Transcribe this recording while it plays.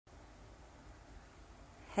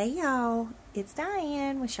Hey y'all, it's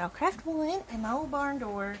Diane with Shawcraft One and my old barn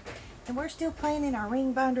door, and we're still planning our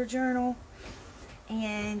ring binder journal.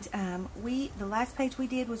 And the last page we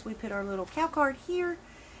did was we put our little cow card here,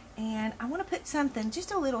 and I want to put something, just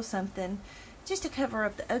a little something, just to cover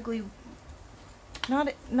up the ugly.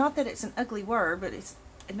 Not that it's an ugly word, but it's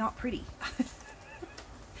not pretty.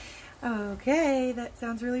 Okay, that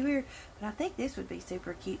sounds really weird, but I think this would be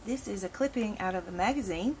super cute. This is a clipping out of a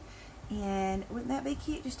magazine. And wouldn't that be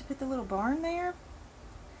cute just to put the little barn there?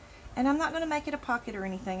 And I'm not going to make it a pocket or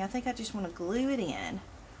anything. I think I just want to glue it in.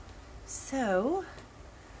 So,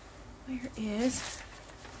 where is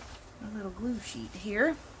my little glue sheet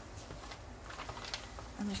here?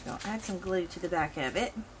 I'm just going to add some glue to the back of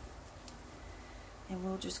it. And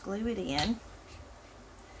we'll just glue it in.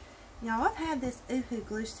 Y'all, I've had this Uhu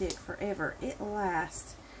glue stick forever. It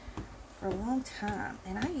lasts for a long time.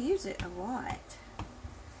 And I use it a lot.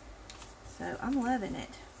 So I'm loving it.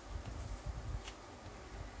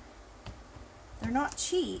 They're not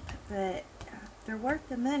cheap, but they're worth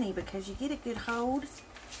the money because you get a good hold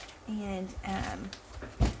and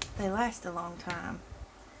they last a long time.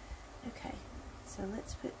 Okay, so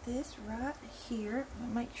let's put this right here.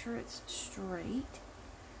 Make sure it's straight.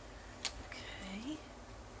 Okay,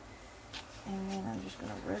 and then I'm just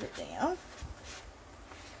going to rub it down.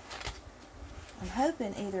 I'm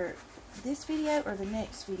hoping either this video or the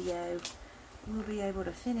next video we'll be able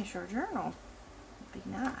to finish our journal. It'd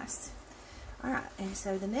be nice. Alright, and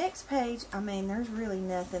so the next page, I mean, there's really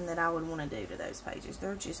nothing that I would want to do to those pages.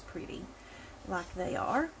 They're just pretty like they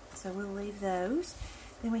are. So we'll leave those.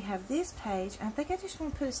 Then we have this page. I think I just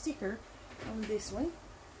want to put a sticker on this one.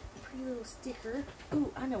 A pretty little sticker.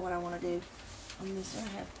 Ooh, I know what I want to do on this one.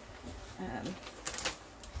 I have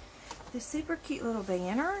this super cute little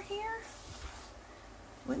banner here.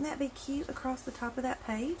 Wouldn't that be cute across the top of that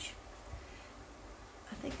page?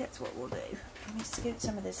 I think that's what we'll do. Let me scoot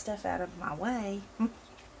some of this stuff out of my way.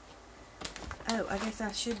 Oh, I guess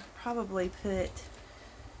I should probably put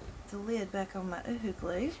the lid back on my Uhu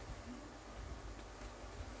glue.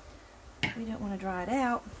 We don't want to dry it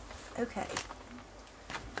out. Okay.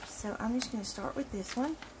 So I'm just going to start with this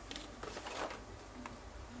one.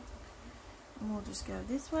 And we'll just go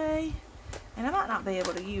this way. And I might not be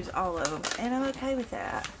able to use all of them. And I'm okay with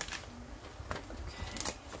that.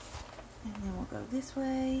 And then we'll go this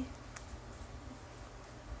way.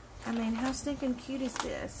 I mean, how stinking cute is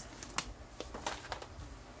this?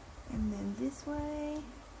 And then this way.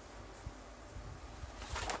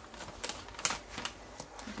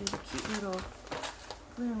 I'll do the cute little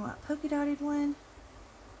blue and white polka dotted one.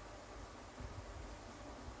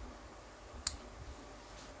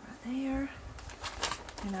 Right there.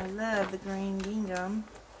 And I love the green gingham,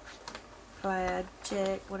 plaid,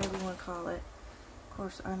 check, whatever you want to call it. Of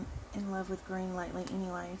course, I'm in love with green lately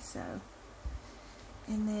anyway, so.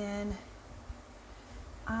 And then,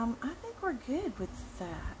 I think we're good with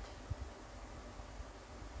that.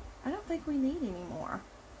 I don't think we need any more.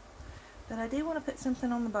 But I do want to put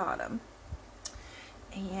something on the bottom.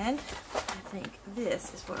 And I think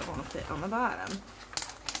this is what I want to put on the bottom,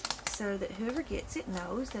 so that whoever gets it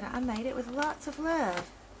knows that I made it with lots of love.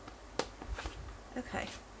 Okay.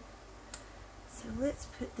 So let's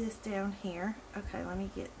put this down here. Okay, let me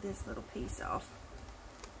get this little piece off.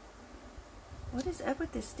 What is up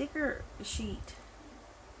with this sticker sheet?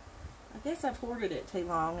 I guess I've hoarded it too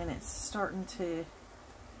long and it's starting to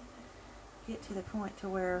get to the point to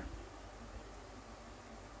where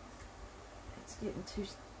it's getting too,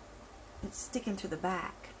 it's sticking to the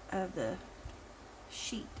back of the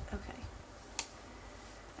sheet. Okay.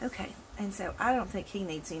 Okay, and so I don't think he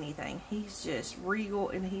needs anything. He's just regal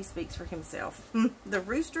and he speaks for himself. The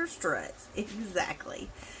rooster struts. Exactly.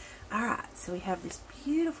 Alright, so we have this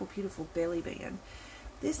beautiful, beautiful belly band.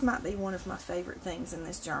 This might be one of my favorite things in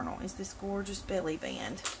this journal, is this gorgeous belly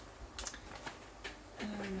band.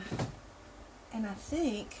 And I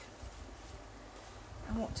think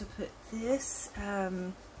I want to put this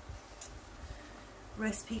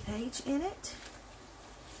recipe page in it.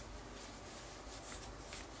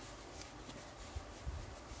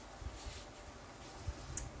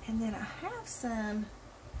 And then I have some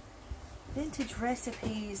vintage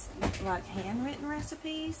recipes, like handwritten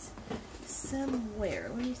recipes, somewhere.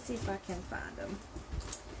 Let me see if I can find them.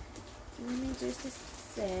 Give me just a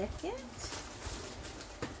second.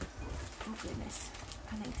 Oh goodness,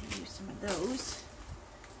 I need to use some of those.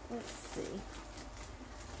 Let's see.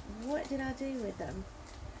 What did I do with them?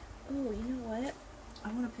 Oh, you know what?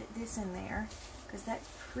 I want to put this in there because that's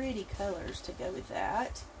pretty colors to go with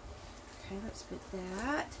that. Okay, let's put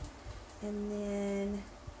that. And then,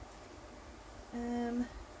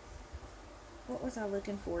 what What was I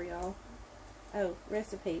looking for, y'all? Oh,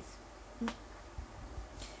 recipes.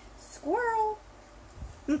 Squirrel!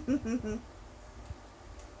 Okay,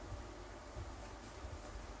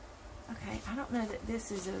 I don't know that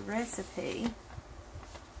this is a recipe.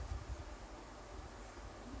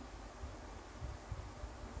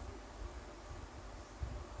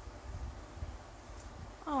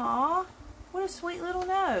 Aw, what a sweet little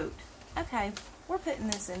note. Okay, we're putting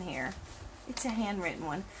this in here. It's a handwritten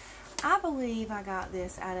one. I believe I got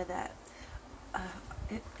this out of that,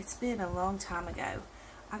 it's been a long time ago.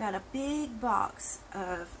 I got a big box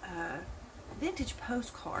of vintage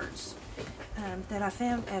postcards that I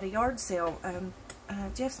found at a yard sale.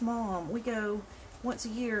 Jeff's mom, we go once a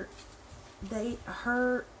year.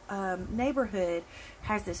 Her neighborhood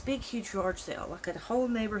has this big, huge yard sale, like a whole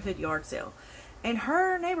neighborhood yard sale. And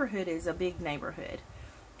her neighborhood is a big neighborhood.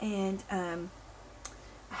 And I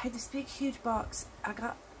had this big, huge box. I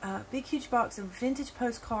got a big, huge box of vintage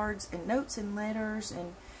postcards and notes and letters,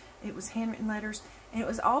 and it was handwritten letters. And it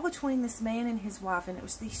was all between this man and his wife, and it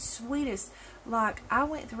was the sweetest. Like, I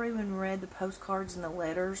went through and read the postcards and the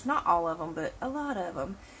letters, not all of them, but a lot of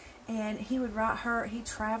them. And he would write her, he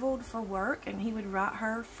traveled for work, and he would write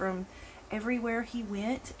her from everywhere he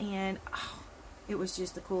went, and oh, it was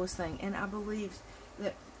just the coolest thing. And I believe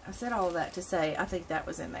that, I said all of that to say, I think that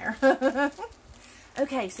was in there.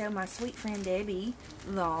 Okay, so my sweet friend Debbie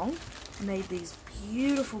Long made these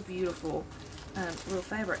beautiful, beautiful little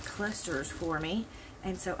fabric clusters for me.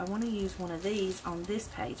 And so I want to use one of these on this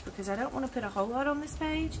page because I don't want to put a whole lot on this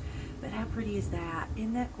page. But how pretty is that?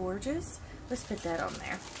 Isn't that gorgeous? Let's put that on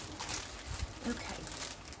there. Okay.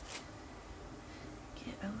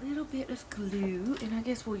 Get a little bit of glue, and I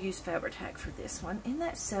guess we'll use Fabri-Tac for this one. Isn't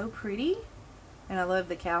that so pretty? And I love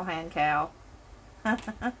the cowhand cow.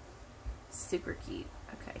 Super cute.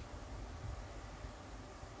 Okay.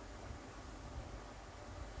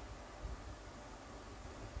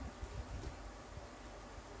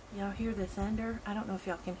 Y'all hear the thunder? I don't know if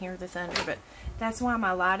y'all can hear the thunder, but that's why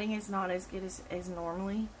my lighting is not as good as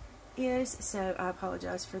normally is, so I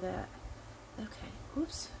apologize for that. Okay.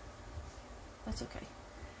 Whoops. That's okay.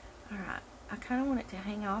 Alright. I kind of want it to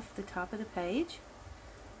hang off the top of the page,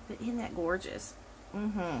 but isn't that gorgeous?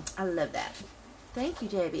 I love that. Thank you,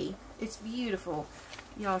 Debbie. It's beautiful.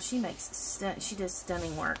 Y'all, she does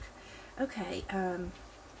stunning work. Okay,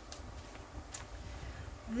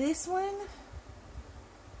 this one,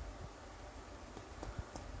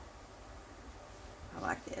 I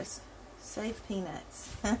like this. Save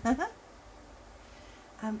Peanuts. But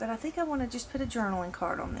I think I want to just put a journaling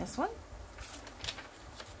card on this one.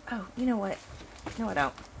 Oh, you know what? No, I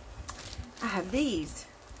don't. I have these.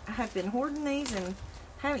 I have been hoarding these and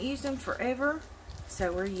haven't used them forever.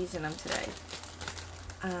 So we're using them today.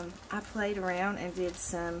 I played around and did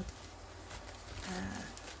some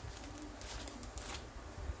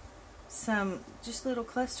just little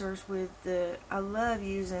clusters with the, I love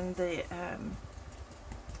using the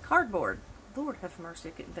cardboard. Lord have mercy,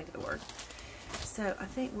 I couldn't think of the word. So I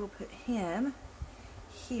think we'll put him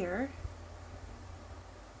here.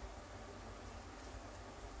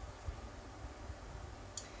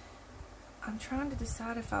 I'm trying to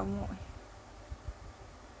decide if I want,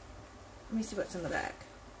 let me see what's in the back.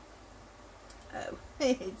 Oh,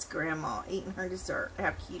 it's Grandma eating her dessert.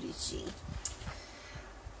 How cute is she?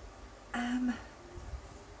 I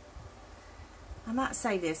might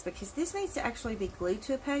say this because this needs to actually be glued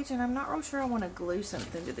to a page, and I'm not real sure I want to glue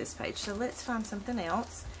something to this page. So let's find something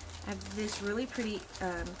else. I have this really pretty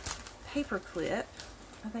paper clip.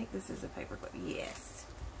 I think this is a paper clip. Yes.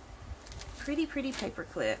 Pretty, pretty paper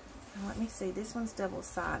clip. And let me see. This one's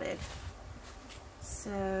double-sided.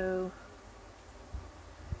 So,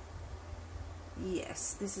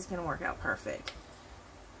 yes, this is going to work out perfect.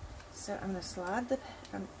 So I'm going to slide the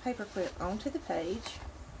paper clip onto the page.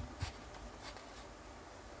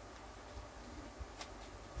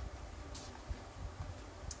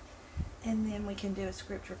 And then we can do a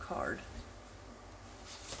scripture card.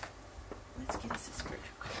 Let's get us a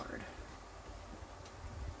scripture card.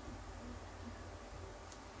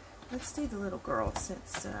 Let's do the little girl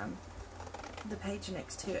since the page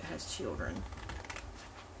next to it has children.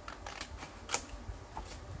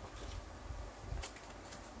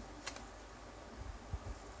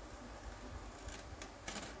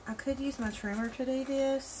 I could use my trimmer to do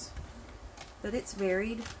this, but it's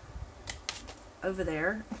buried over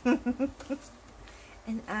there.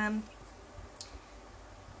 And I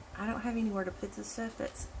don't have anywhere to put the stuff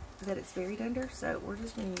that it's buried under, so we're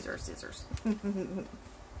just going to use our scissors.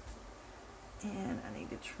 And I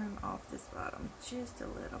need to trim off this bottom just a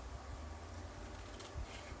little.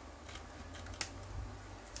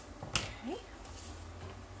 Okay.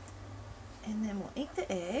 then we'll ink the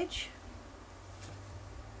edge.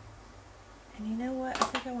 And you know what? I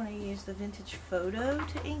think I want to use the Vintage Photo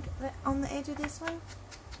to ink that on the edge of this one,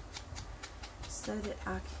 so that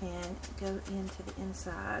I can go into the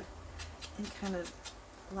inside and kind of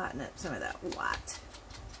lighten up some of that white.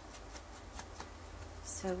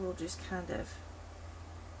 So we'll just kind of,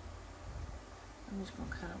 I'm just going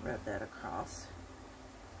to kind of rub that across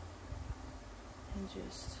and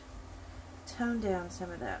just tone down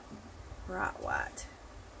some of that bright white.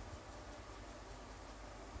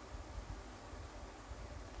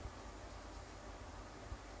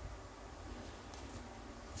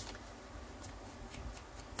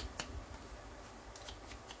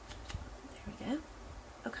 There we go.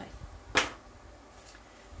 Okay.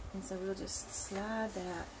 And so we'll just slide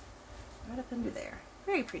that right up under there.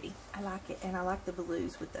 Very pretty. I like it, and I like the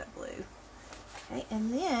blues with that blue. Okay,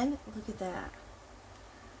 and then look at that.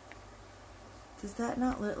 Does that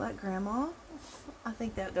not look like Grandma? I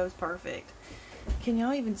think that goes perfect. Can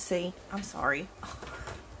y'all even see? I'm sorry.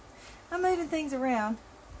 I'm moving things around.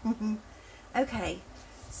 Okay,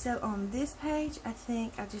 so on this page, I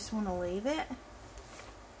think I just want to leave it.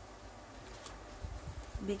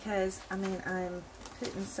 Because, I mean, I'm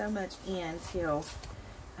putting so much in till,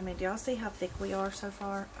 I mean, do y'all see how thick we are so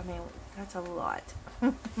far? I mean, that's a lot.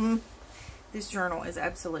 This journal is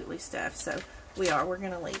absolutely stuffed, so we're going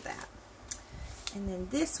to leave that. And then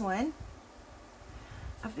this one,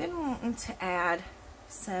 I've been wanting to add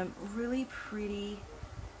some really pretty,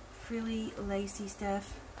 frilly, lacy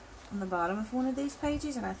stuff on the bottom of one of these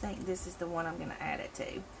pages, and I think this is the one I'm going to add it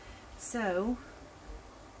to. So,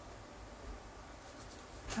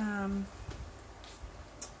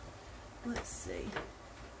 let's see.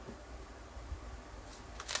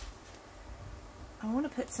 I want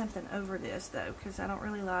to put something over this though, because I don't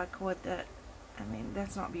really like what that, I mean,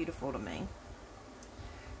 that's not beautiful to me.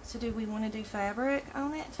 So do we want to do fabric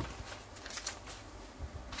on it?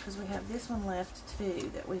 Because we have this one left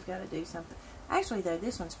too that we've got to do something. Actually though,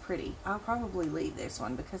 this one's pretty. I'll probably leave this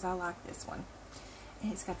one because I like this one.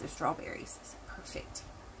 And it's got the strawberries. It's perfect.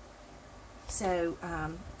 So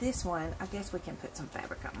this one, I guess we can put some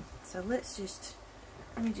fabric on. So let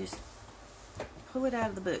me just pull it out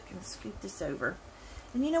of the book and scoop this over.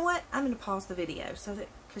 And you know what? I'm going to pause the video so that,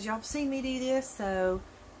 because y'all have seen me do this, so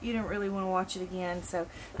you don't really want to watch it again. So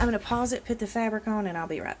I'm going to pause it, put the fabric on, and I'll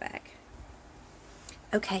be right back.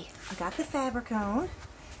 Okay, I got the fabric on,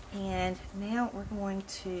 and now we're going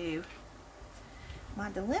to,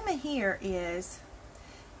 my dilemma here is,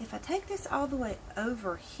 if I take this all the way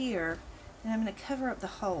over here, then I'm going to cover up the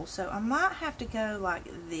hole. So I might have to go like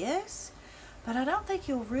this, but I don't think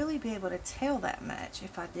you'll really be able to tell that much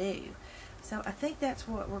if I do. So I think that's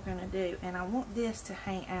what we're going to do, and I want this to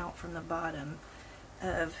hang out from the bottom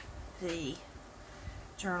of the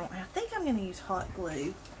journal. And I think I'm going to use hot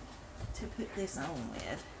glue to put this on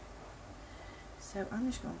with. So I'm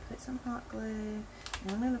just going to put some hot glue, and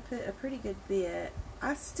I'm going to put a pretty good bit.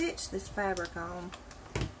 I stitched this fabric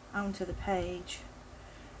onto the page.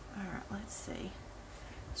 Alright, let's see.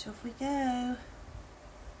 So if we go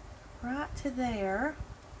right to there,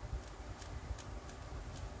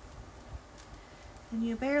 then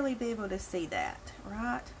you'll barely be able to see that,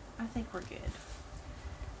 right? I think we're good.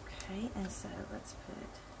 Okay, and so let's put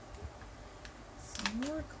some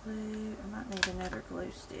more glue. I might need another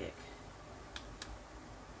glue stick.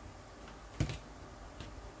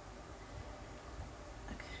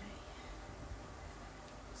 Okay.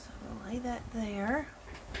 So we'll lay that there.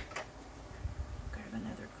 Grab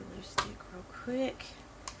another glue stick real quick.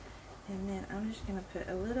 And then I'm just going to put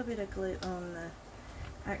a little bit of glue on the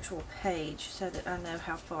actual page so that I know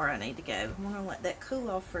how far I need to go. I'm going to let that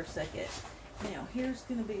cool off for a second. Now, here's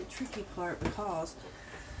going to be a tricky part because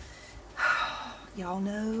y'all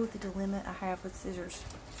know the dilemma I have with scissors.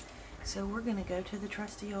 So we're going to go to the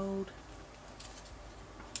trusty old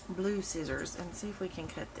blue scissors and see if we can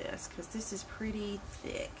cut this, because this is pretty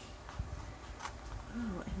thick.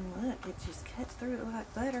 Oh, and look, it just cuts through it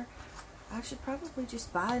like butter. I should probably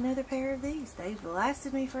just buy another pair of these. They've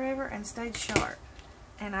lasted me forever and stayed sharp.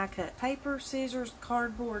 And I cut paper, scissors,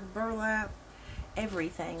 cardboard, burlap,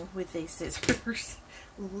 everything with these scissors.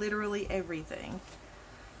 Literally everything.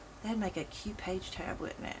 That'd make a cute page tab,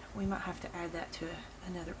 wouldn't it? We might have to add that to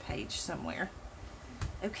another page somewhere.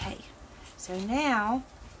 Okay, so now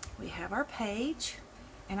we have our page,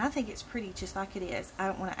 and I think it's pretty just like it is. I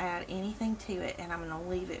don't want to add anything to it, and I'm going to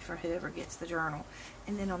leave it for whoever gets the journal.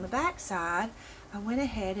 And then on the back side, I went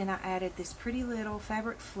ahead and I added this pretty little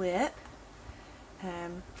fabric flip.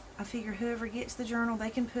 I figure whoever gets the journal,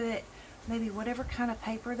 they can put maybe whatever kind of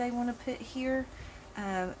paper they want to put here.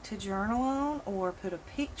 to journal on or put a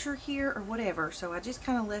picture here or whatever. So I just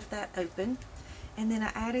kind of left that open. And then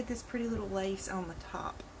I added this pretty little lace on the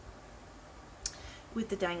top with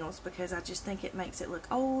the dangles because I just think it makes it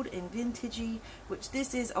look old and vintagey, which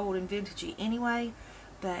this is old and vintagey anyway,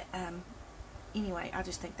 but anyway, I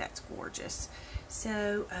just think that's gorgeous.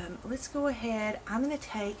 So let's go ahead. I'm going to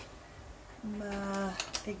take my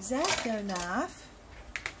X-Acto knife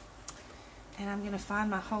and I'm going to find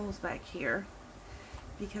my holes back here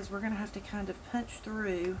because we're going to have to kind of punch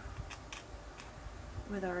through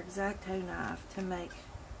with our X-Acto knife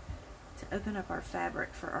to open up our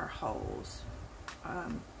fabric for our holes,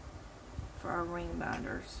 for our ring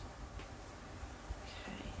binders.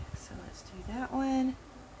 Okay, so let's do that one,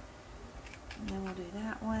 and then we'll do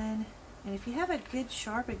that one. And if you have a good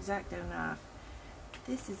sharp X-Acto knife,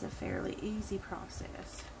 this is a fairly easy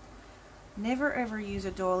process. Never ever use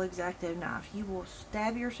a dull X-Acto knife. You will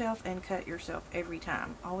stab yourself and cut yourself every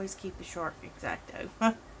time. Always keep a sharp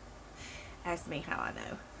X-Acto. Ask me how I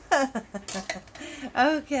know.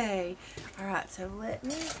 Okay. Alright, so let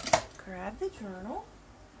me grab the journal.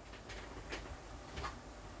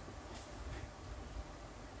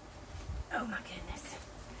 Oh my goodness.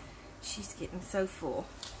 She's getting so full.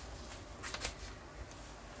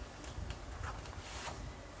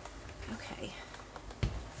 Okay.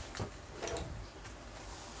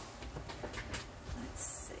 Let's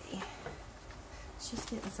see. She's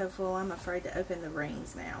getting so full, I'm afraid to open the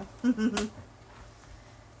rings now.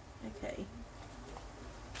 Okay.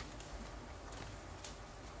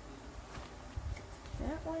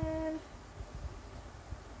 That one.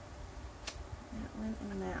 That one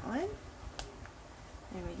and that one.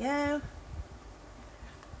 There we go.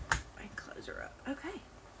 And close her up. Okay.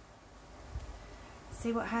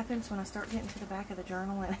 See what happens when I start getting to the back of the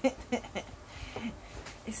journal and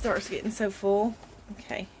it starts getting so full.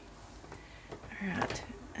 Okay. Alright.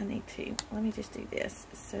 I need to, let me just do this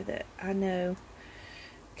so that I know,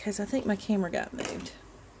 because I think my camera got moved.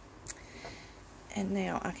 And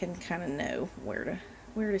now I can kind of know where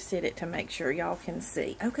to sit it to make sure y'all can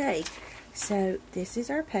see. Okay, so this is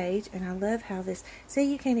our page, and I love how this,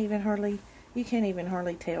 see, you can't even hardly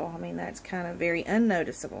tell. I mean, that's kind of very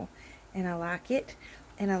unnoticeable, and I like it,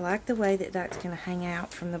 and I like the way that that's going to hang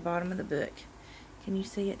out from the bottom of the book. Can you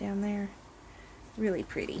see it down there? Really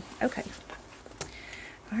pretty. Okay.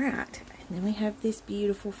 Alright, and then we have this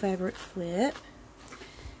beautiful fabric flip.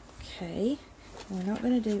 Okay, we're not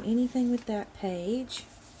going to do anything with that page.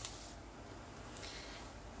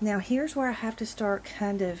 Now here's where I have to start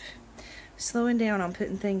kind of slowing down on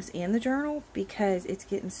putting things in the journal because it's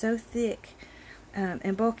getting so thick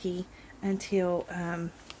and bulky until,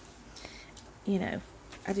 you know,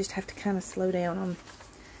 I just have to kind of slow down on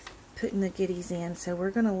putting the goodies in. So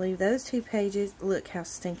we're going to leave those two pages. Look how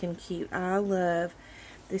stinking cute. I love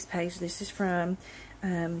this page. This is from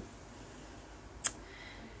I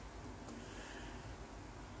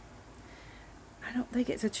don't think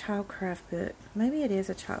it's a Childcraft book. Maybe it is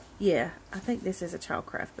a child. Yeah, I think this is a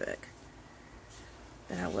Childcraft book.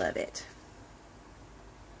 But I love it.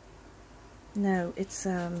 No, it's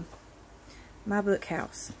My Book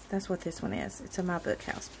House. That's what this one is. It's a My Book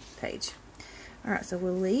House page. Alright, so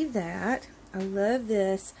we'll leave that. I love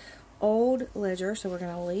this old ledger, so we're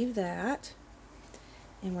going to leave that.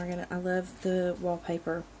 And we're going to, I love the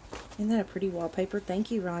wallpaper. Isn't that a pretty wallpaper?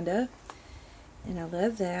 Thank you, Rhonda. And I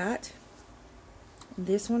love that.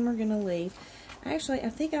 This one we're going to leave. Actually, I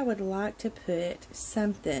think I would like to put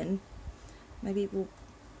something. Maybe we'll,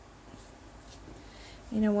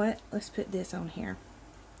 you know what? Let's put this on here.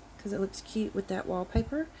 Because it looks cute with that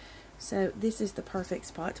wallpaper. So this is the perfect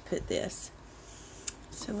spot to put this.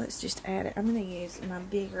 So let's just add it. I'm going to use my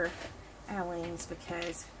bigger Aleene's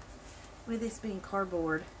because with this being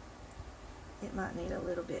cardboard, it might need a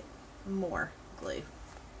little bit more glue.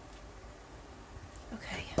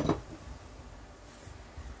 Okay.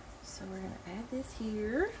 So we're going to add this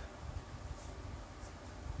here.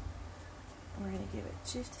 We're going to give it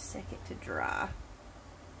just a second to dry.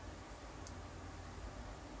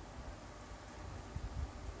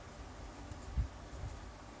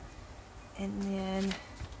 And then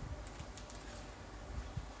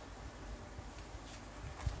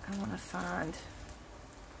I want to find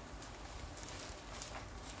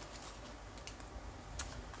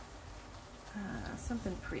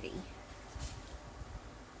something pretty.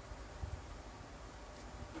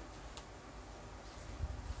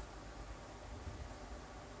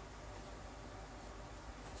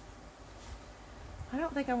 I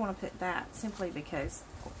don't think I want to put that simply because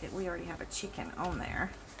we already have a chicken on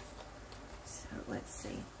there. So let's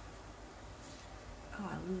see. Oh,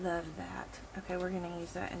 I love that. Okay, we're going to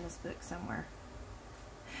use that in this book somewhere.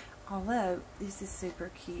 Although, this is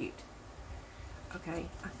super cute. Okay,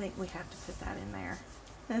 I think we have to put that in there.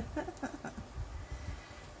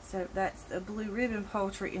 So that's a blue ribbon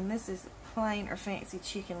poultry, and this is plain or fancy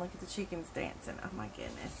chicken. Look at the chickens dancing. Oh my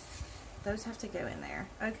goodness. Those have to go in there.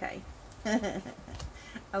 Okay.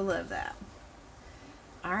 I love that.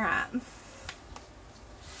 Alright.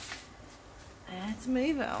 Let's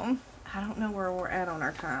move on. I don't know where we're at on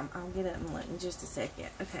our time. I'll get it and look in just a second.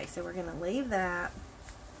 Okay, so we're going to leave that.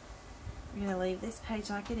 We're going to leave this page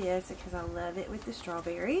like it is because I love it with the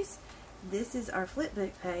strawberries. This is our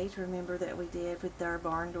flipbook page, remember, that we did with our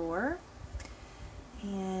barn door.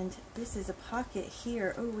 And this is a pocket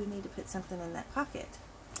here. Oh, we need to put something in that pocket.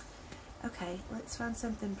 Okay, let's find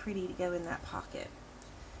something pretty to go in that pocket.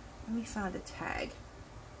 Let me find a tag.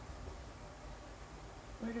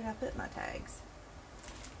 Where did I put my tags?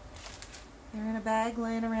 They're in a bag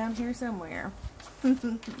laying around here somewhere.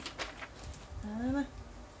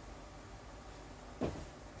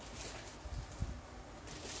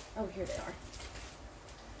 Oh, here they are.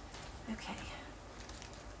 Okay.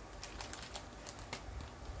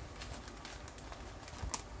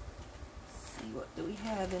 Let's see, what do we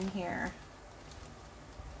have in here?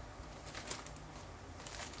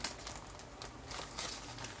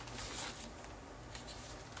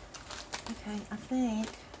 Okay, I think.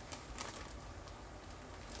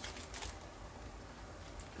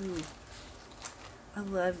 Ooh, I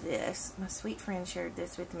love this. My sweet friend shared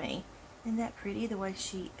this with me. Isn't that pretty, the way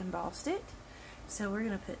she embossed it? So we're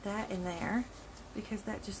going to put that in there because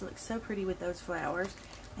that just looks so pretty with those flowers.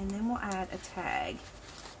 And then we'll add a tag.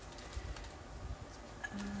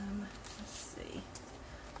 Let's see.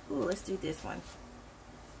 Ooh, let's do this one.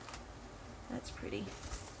 That's pretty.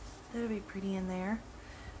 That'll be pretty in there.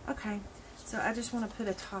 Okay, so I just want to put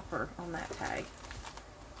a topper on that tag.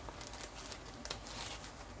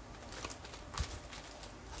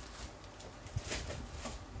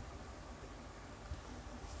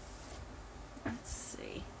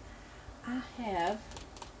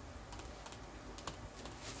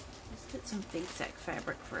 Let's put some feed sack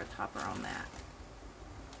fabric for a topper on that.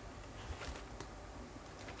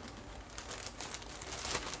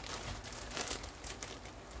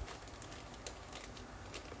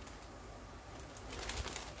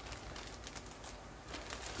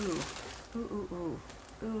 Ooh, ooh, ooh, ooh.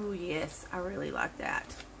 Ooh, yes, I really like that.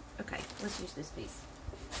 Okay, let's use this piece.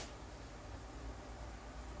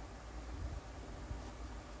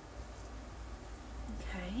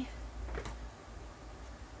 Okay.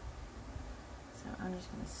 So I'm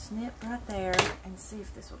just going to snip right there and see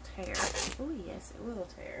if this will tear. Oh, yes, it will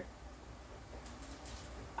tear.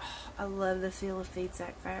 Oh, I love the feel of feed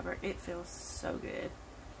sack fabric. It feels so good.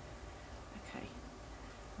 Okay.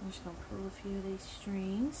 I'm just going to pull a few of these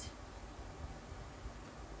strings.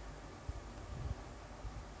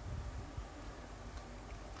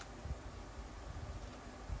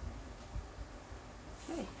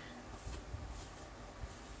 Okay.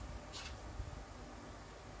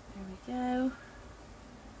 There we go.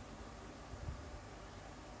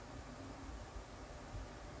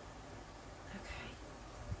 Okay.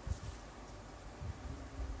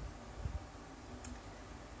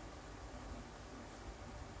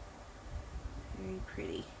 Very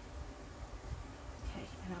pretty. Okay,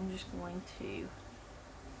 and I'm just going to,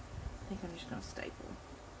 I think I'm just going to staple.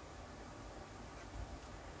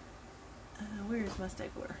 Where's my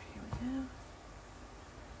stapler? Here we go.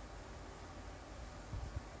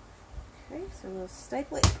 Okay, so we'll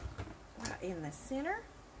staple it right in the center.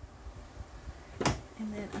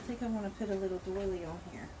 And then I think I want to put a little doily on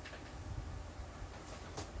here.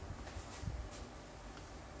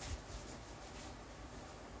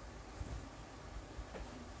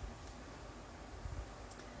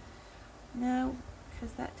 No,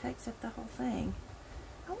 because that takes up the whole thing.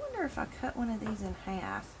 I wonder if I cut one of these in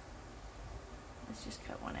half. Let's just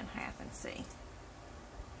cut one in half and see.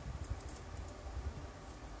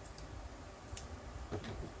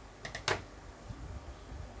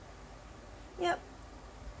 Yep,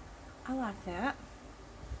 I like that.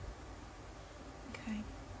 Okay.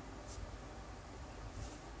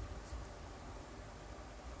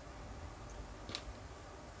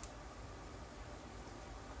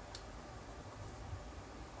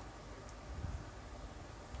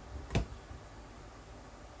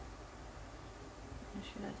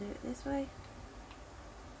 Should I do it this way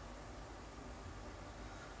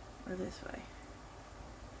or this way?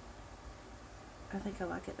 I think I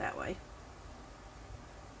like it that way.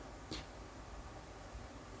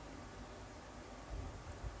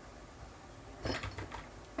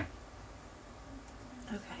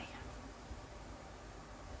 Okay.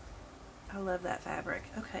 I love that fabric.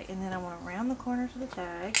 Okay, and then I want to round the corners of the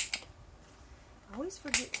tag. I always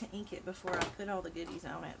forget to ink it before I put all the goodies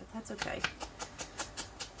on it, but that's okay.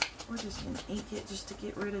 We're just going to ink it just to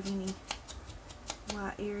get rid of any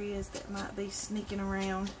white areas that might be sneaking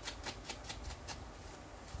around.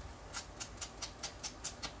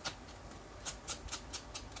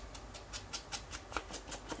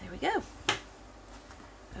 There we go.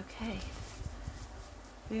 Okay.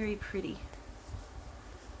 Very pretty.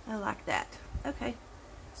 I like that. Okay.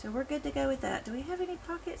 So we're good to go with that. Do we have any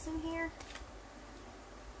pockets in here?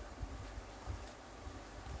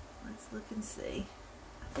 Let's look and see.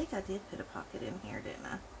 I think I did put a pocket in here, didn't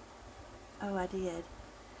I? Oh, I did.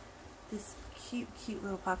 This cute, cute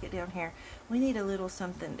little pocket down here. We need a little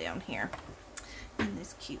something down here in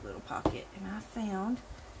this cute little pocket. And I found,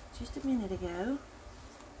 just a minute ago,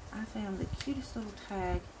 I found the cutest little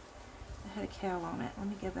tag that had a cow on it. Let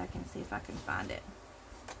me go back and see if I can find it.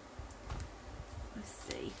 Let's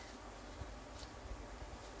see.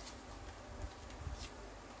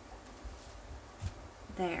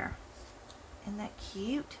 There. Isn't that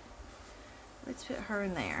cute? Let's put her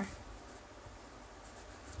in there.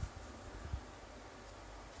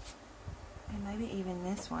 And maybe even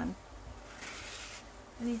this one.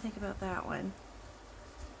 What do you think about that one?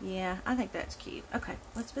 Yeah, I think that's cute. Okay,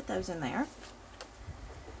 let's put those in there.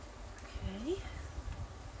 Okay.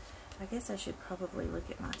 I guess I should probably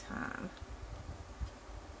look at my time.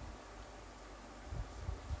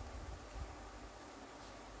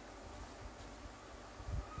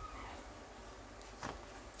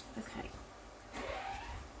 Okay.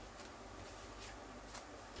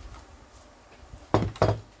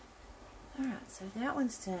 Alright, so that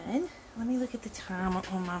one's done. Let me look at the time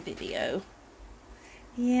on my video.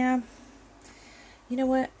 Yeah. You know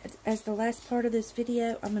what? As the last part of this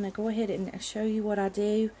video, I'm going to go ahead and show you what I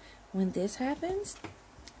do when this happens.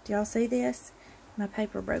 Do y'all see this? My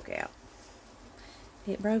paper broke out.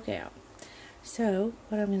 It broke out. So,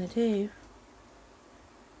 what I'm going to do,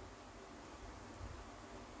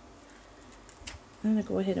 I'm going to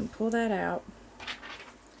go ahead and pull that out.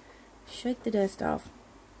 Shake the dust off.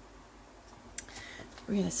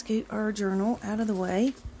 We're going to scoot our journal out of the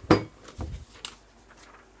way. And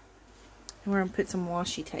we're going to put some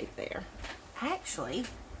washi tape there. Actually,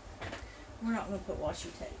 we're not going to put washi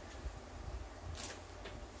tape.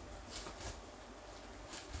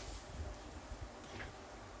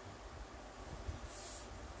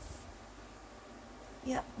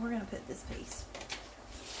 Yep, we're going to put this piece.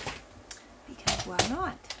 Because why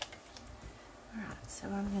not? Alright, so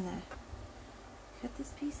I'm going to cut this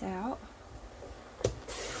piece out.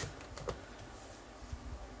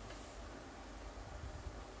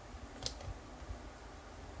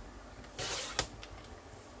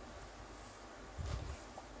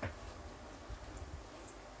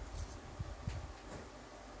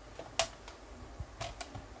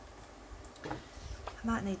 I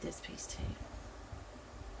might need this piece too.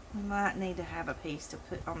 We might need to have a piece to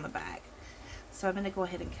put on the back. So I'm going to go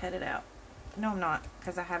ahead and cut it out. No, I'm not,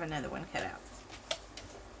 because I have another one cut out.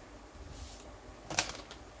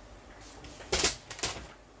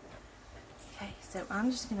 Okay, so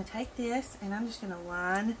I'm just going to take this and I'm just going to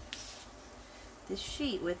line this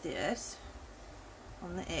sheet with this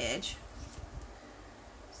on the edge.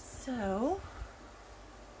 So,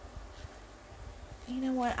 you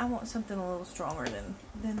know what? I want something a little stronger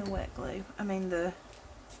than the wet glue. I mean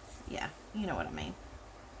yeah, you know what I mean.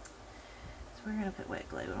 So we're going to put wet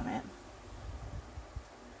glue on it.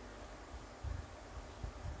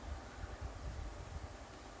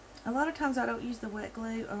 A lot of times I don't use the wet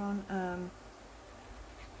glue on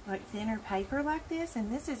like thinner paper like this, and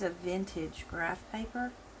this is a vintage graph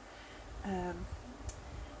paper.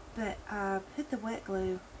 But I put the wet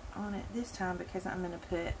glue on it this time because I'm going to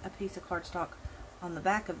put a piece of cardstock on the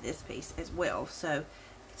back of this piece as well, so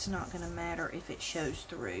it's not going to matter if it shows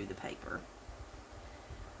through the paper.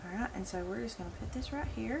 Alright, and so we're just going to put this right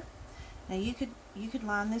here. Now you could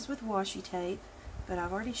line this with washi tape, but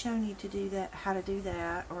I've already shown you to do that, how to do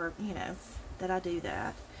that, or you know that I do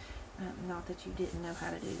that. Not that you didn't know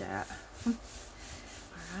how to do that.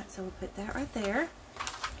 Alright, so we'll put that right there,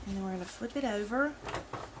 and then we're going to flip it over.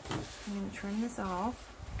 I'm going to trim this off.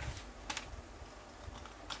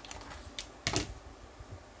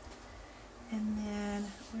 And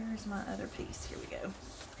then, where's my other piece? Here we go.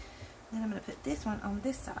 Then I'm going to put this one on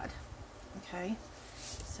this side. Okay,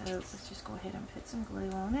 so let's just go ahead and put some glue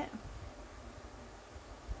on it.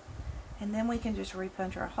 And then we can just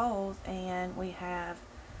repunch our holes, and we have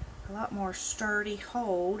a lot more sturdy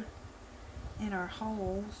hold in our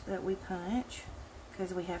holes that we punch,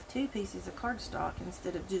 because we have two pieces of cardstock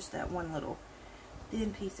instead of just that one little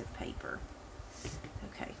thin piece of paper.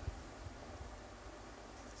 Okay.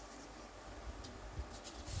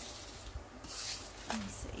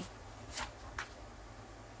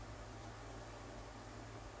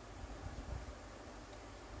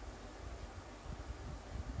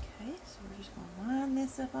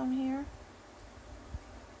 this up on here.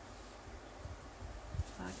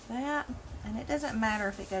 Like that. And it doesn't matter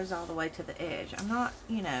if it goes all the way to the edge. I'm not,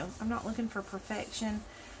 you know, I'm not looking for perfection.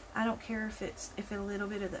 I don't care if a little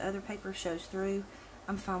bit of the other paper shows through.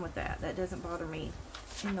 I'm fine with that. That doesn't bother me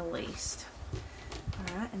in the least.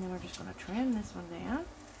 Alright, and then we're just going to trim this one down.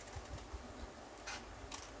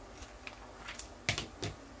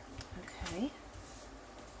 Okay.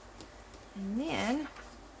 And then,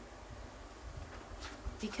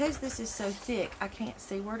 because this is so thick, I can't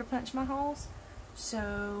see where to punch my holes.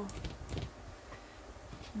 So,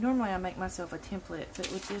 normally I make myself a template,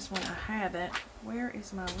 but with this one I haven't. Where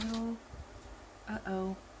is my little,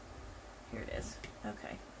 uh-oh, here it is.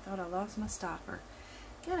 Okay, thought I lost my stopper.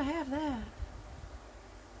 Gotta have that.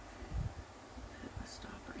 Put my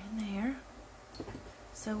stopper in there.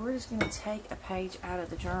 So we're just gonna take a page out of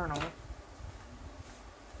the journal.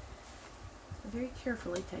 Very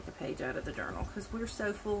carefully take a page out of the journal, because we're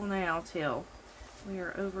so full now till we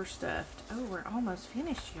are overstuffed. Oh, we're almost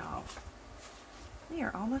finished, y'all. We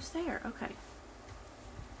are almost there. Okay.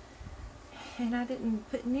 And I didn't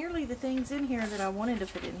put nearly the things in here that I wanted to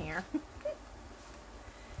put in here.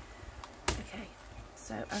 Okay.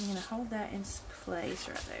 So I'm going to hold that in place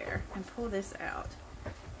right there and pull this out.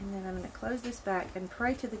 And then I'm going to close this back and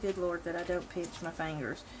pray to the good Lord that I don't pinch my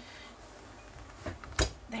fingers.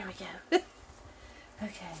 There we go.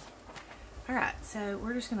 Okay. Alright, so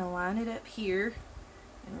we're just going to line it up here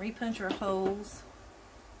and repunch our holes.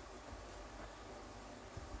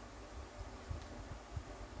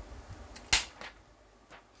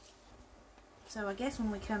 So I guess when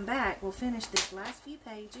we come back, we'll finish these last few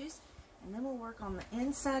pages, and then we'll work on the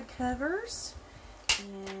inside covers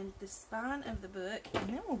and the spine of the book, and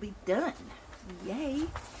then we'll be done. Yay!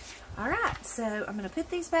 Alright, so I'm going to put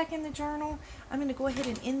these back in the journal. I'm going to go ahead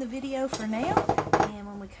and end the video for now, and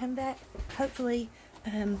when we come back, hopefully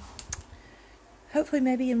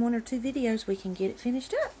maybe in 1 or 2 videos we can get it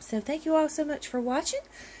finished up. So thank you all so much for watching.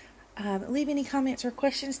 Leave any comments or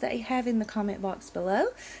questions that you have in the comment box below.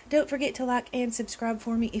 Don't forget to like and subscribe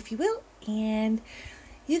for me if you will. And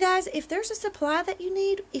you guys, if there's a supply that you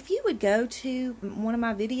need, if you would go to one of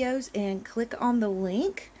my videos and click on the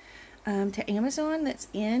link to Amazon that's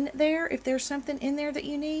in there, if there's something in there that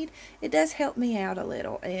you need, it does help me out a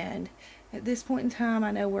little. And at this point in time,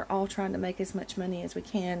 I know we're all trying to make as much money as we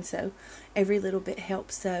can, so every little bit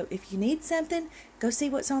helps. So if you need something, go see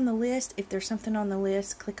what's on the list. If there's something on the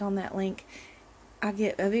list, click on that link. I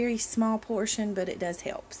get a very small portion, but it does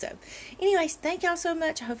help. So anyways, thank y'all so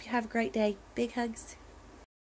much. I hope you have a great day. Big hugs.